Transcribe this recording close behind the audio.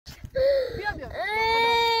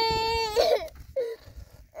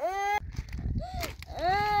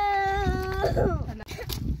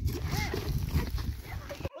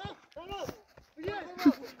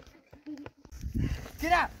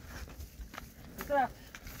بخره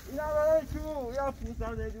اینا برای تو یا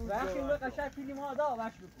پوستم دیدون وقتی اون قشنگ پیلی ما دا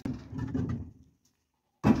وش بکن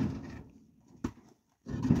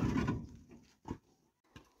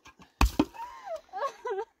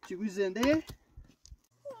چگوی زنده؟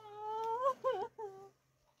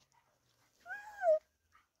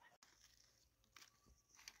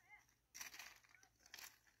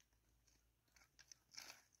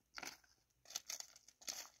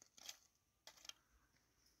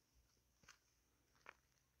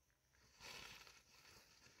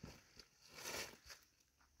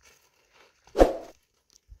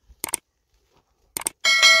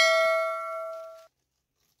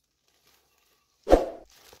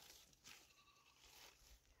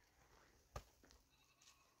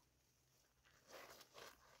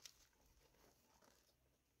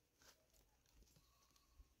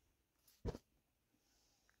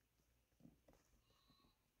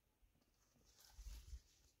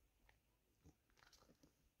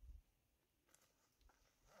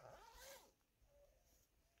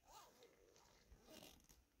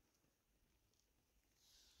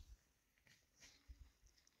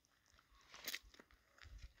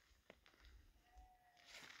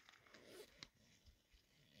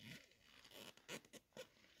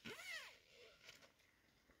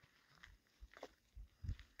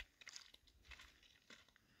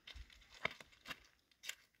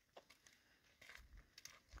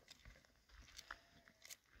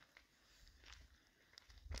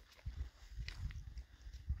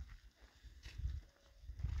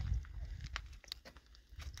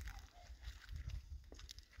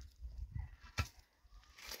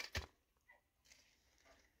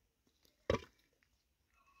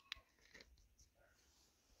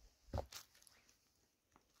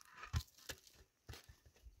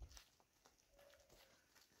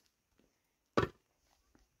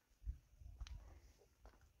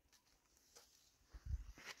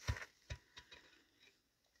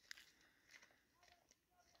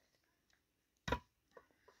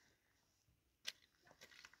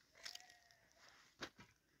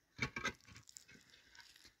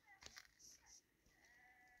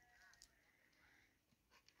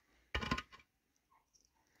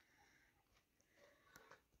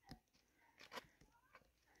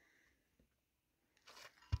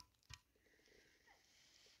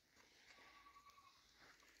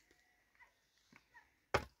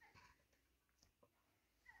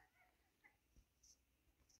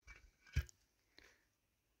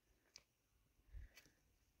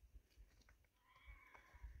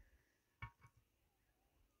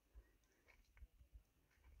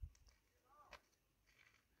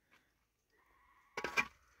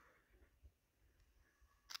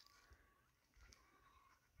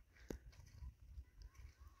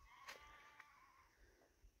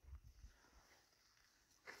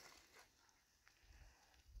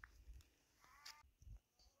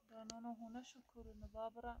 دانانو هونه شکرونه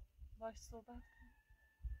بابرا باش صحبت کن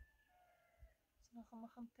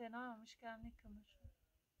مخم تنها مش کنی کمش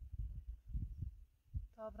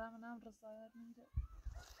تابرا منم رضایت میده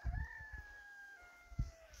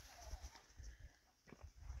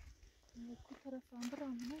یکو طرفم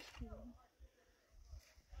برام نشکیم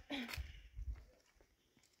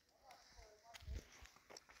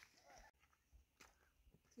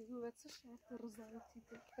تيجي بتسش عارفة رضايتي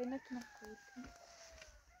بينك نحكي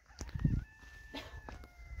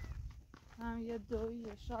هم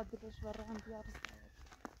يدوي شادرش برا عندي رضايتي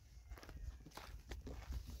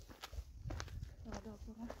هذا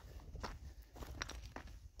برا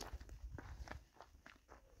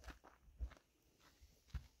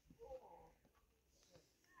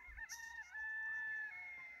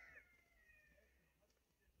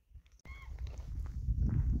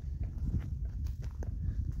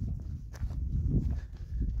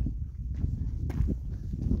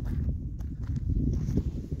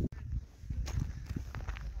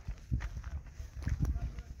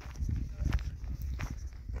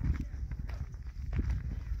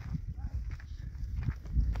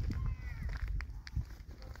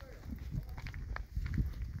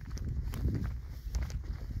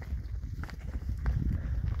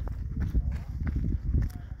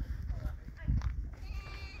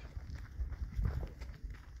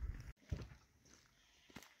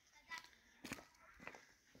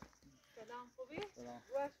خوبی؟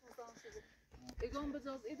 واش مزام شده. ایگان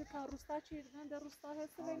بجاز ایده تا روستا چی دیدن در روستا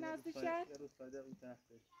هستی به نزدیک شهر؟ در روستا در اون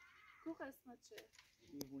تحته. کو قسمت چه؟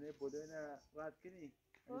 این هونه بوده نه رد کنی.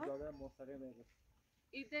 این دادن مستقیم میگه.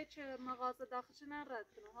 ایده چه مغازه داخلش نه رد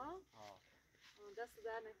کنه ها؟ دست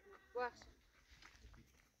در نکنه. واش.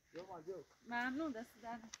 جو ما جو. ممنون دست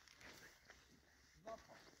در نکنه.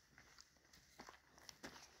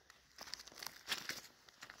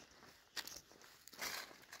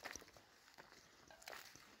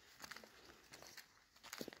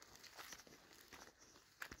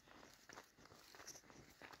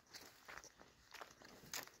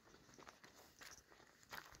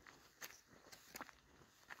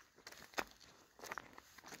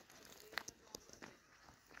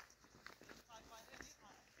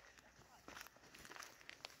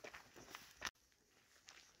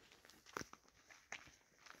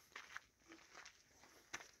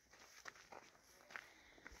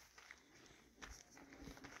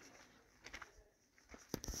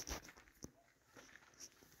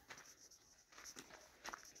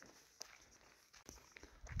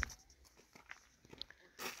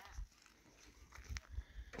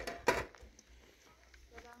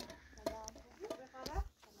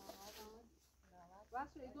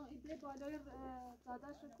 بخش ایگون ایده بالای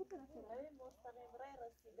زاده شد که طرف این مستقیم رای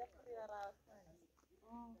رسیده پوری را کنی.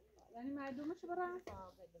 یعنی معلومه چه برم؟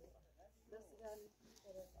 رسیده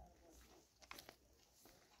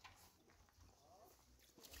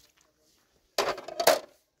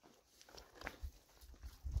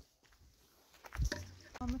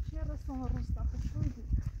Ama çiğre sonrasında şuydu.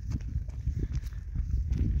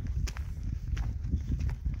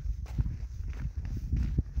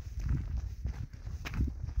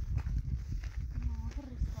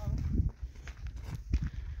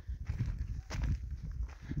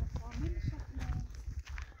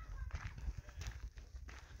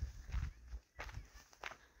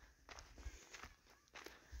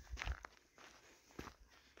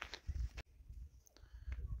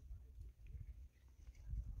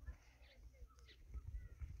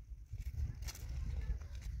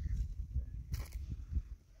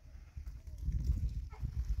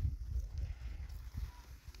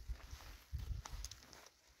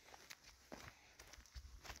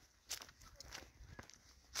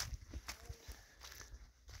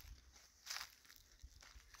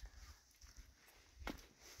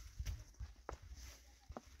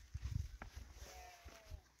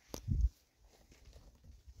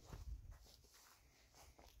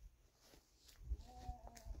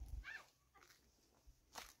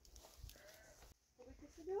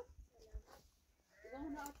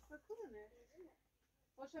 Zaman artık ne?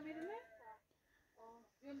 Hoşa merime?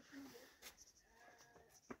 Yolu şunu.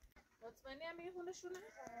 مطمئنی هم میگه خونه شونه؟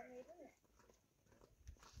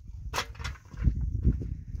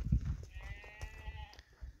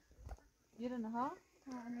 گیرنه ها؟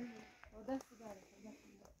 دست داره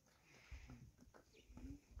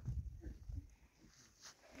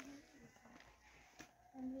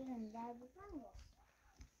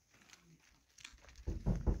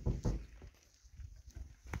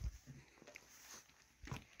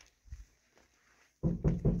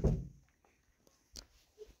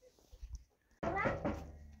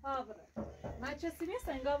Havre. Maçasını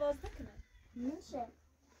sen gavazdık mı? میشه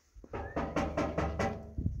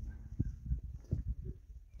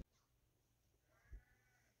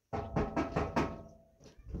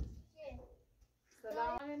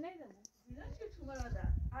Selam. Neydi mi? اینا چه تو براده؟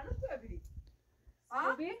 آنو کوی بری؟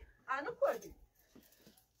 Abi? آنو کوی بری؟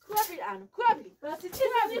 کوی بری آنو کوی بری؟ Basi چی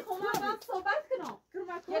نمی خونه من صحبت کنم.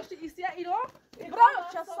 کرما کوشت ایسیا ایران؟ برو برو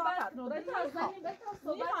چه صحبت صحبت کنم. برو بتا زنی بتا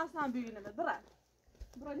صحبت. نیخواستم ببینم برو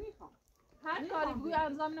برو نیخوام هر کاری بگوی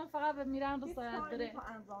انجام میدم فقط به میرن رسایت بره.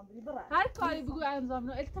 انجام بدی برو هر کاری بگوی انجام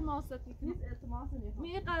میدم التماست نیست میکنم. التماس نیخوام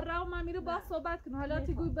می قراره و من میرو با صحبت کنم. حالا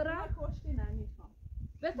تیگوی برم. کوشتی نمیخوام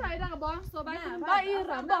بتا ایران با هم صحبت نه، کنم. من با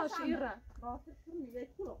ایران اصلا باش نفهمم. ایران. راستی تو میگه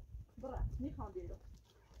برو برو نیخوام بیرون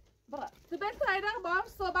برو تو بتا ایران با هم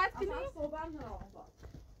صحبت کنیم. اصلا صحبت نرام با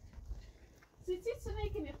چی چونه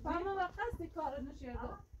که میخوام و قصد کار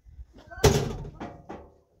نشیدم.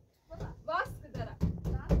 واس بدارم.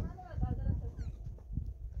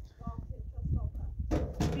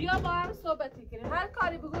 بیا با هم صحبت کنیم. هر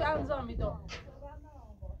کاری بگوی انجام میدم.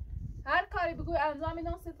 هر کاری بگوی انجام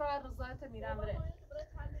میدم فقط رضایت میرم بره.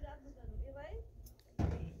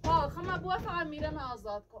 ها خما بوا فقط میرم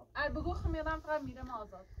آزاد کن. ار بگو خمیرم فقط میرم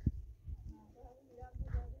آزاد کن.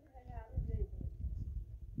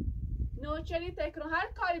 نوچری تکرار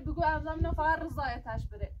هر کاری بگو انجام میدم فقط رضایتش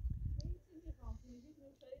بره.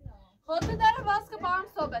 خود داره واس که با هم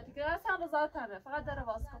صحبتی که اصلا رضایت نره فقط داره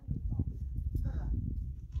واس کن.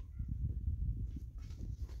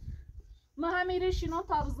 ما همیشه شینو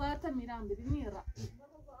تا رضایت میرم بدی میرم.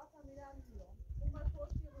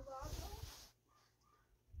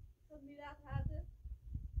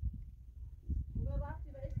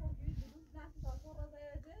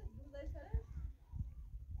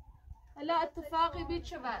 هلا اتفاقی بی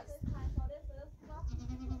چه وست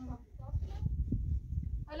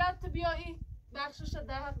هلا تو بیایی بخشش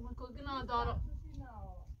دهت مکو گناه دارم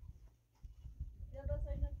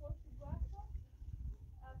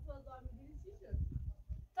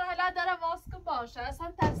تو هلا داره واسکو باشه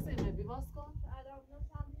اصلا تقسیمه بی واسکو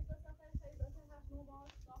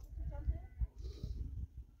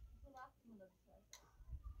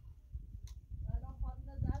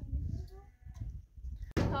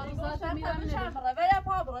تا رضایت میرم نریم ویا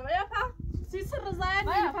پا برو ویا پا سیس رضایت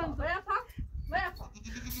ویا پا نمیکنم ویا پا ویا پا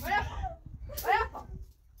ویا پا ویا پا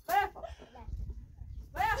ویا پا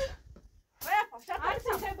ویا پا هر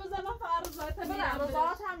چیزی بزنم فقط رضایت برا میرم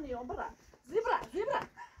رضایت هم نیام برا زیبرا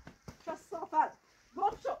چه صافت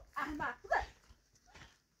برو شو احمق بده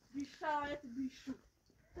بی شرایط بی شو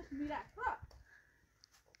میره برا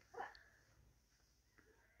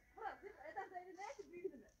زیبرا ایتا زیری نه که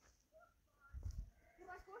بیرونه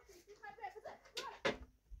برا کوشی ایتی خیلی بده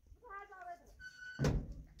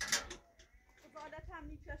خزالت هم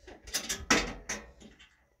میکشه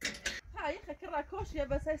های خکر کاش یه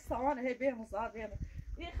بسه سامان هی بیم زار بیم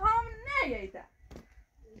این خام نییده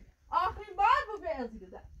آخرین بار بو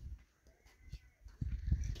بیازیده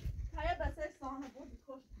های بسه سامان بود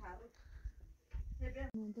کاش تحرک هی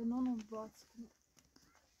بیم ده نونم باز کنم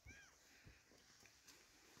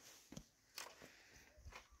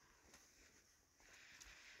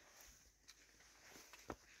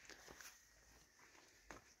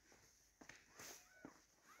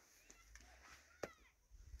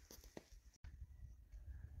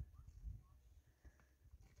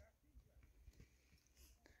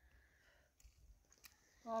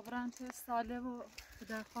بابران تو ساله و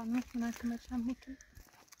در خانه کنه که مچم میکن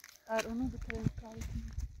در اونو بترین کاری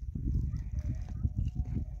کنم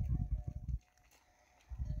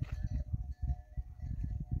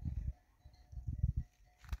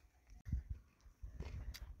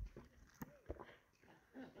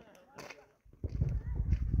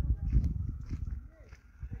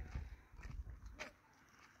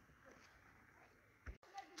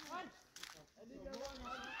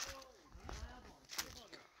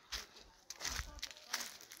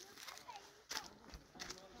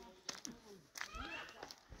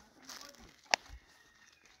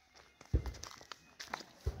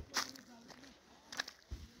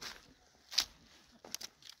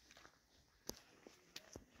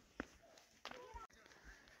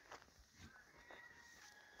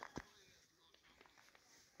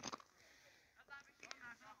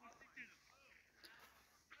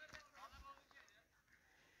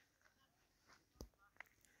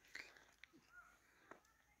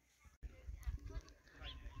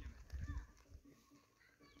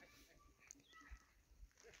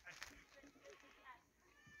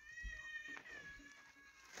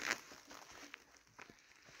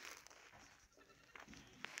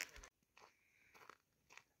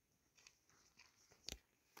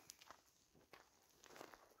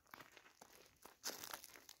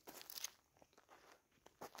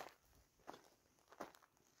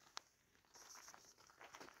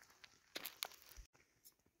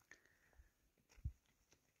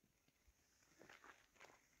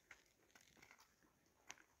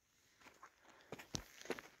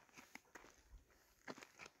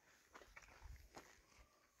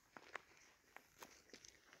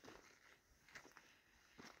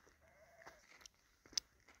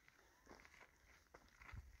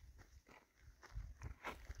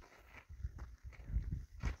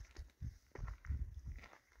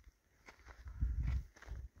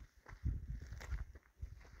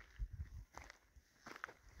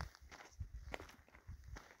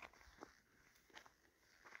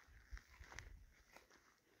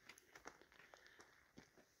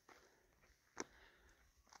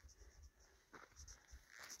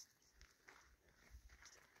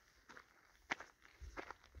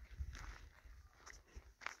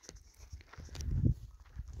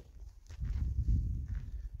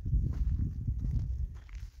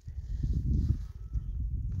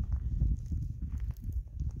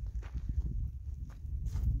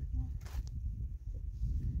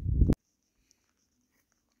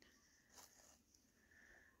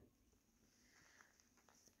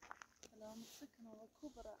مسكنا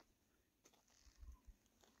وكبرى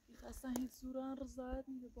اصلا هي سوران رزاد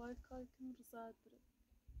باید کار کنم رزاد بره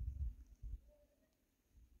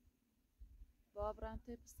بابران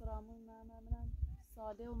تی پسرامون من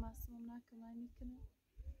ساله و معصوم نکنه میکنه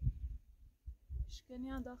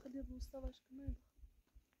اشکنیان داخلی روستا باش کنه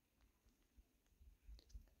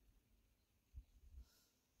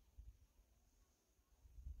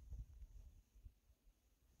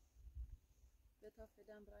تا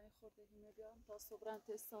فعلا برای خورده همه بیام تا صبران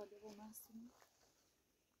تی ساله و معصوم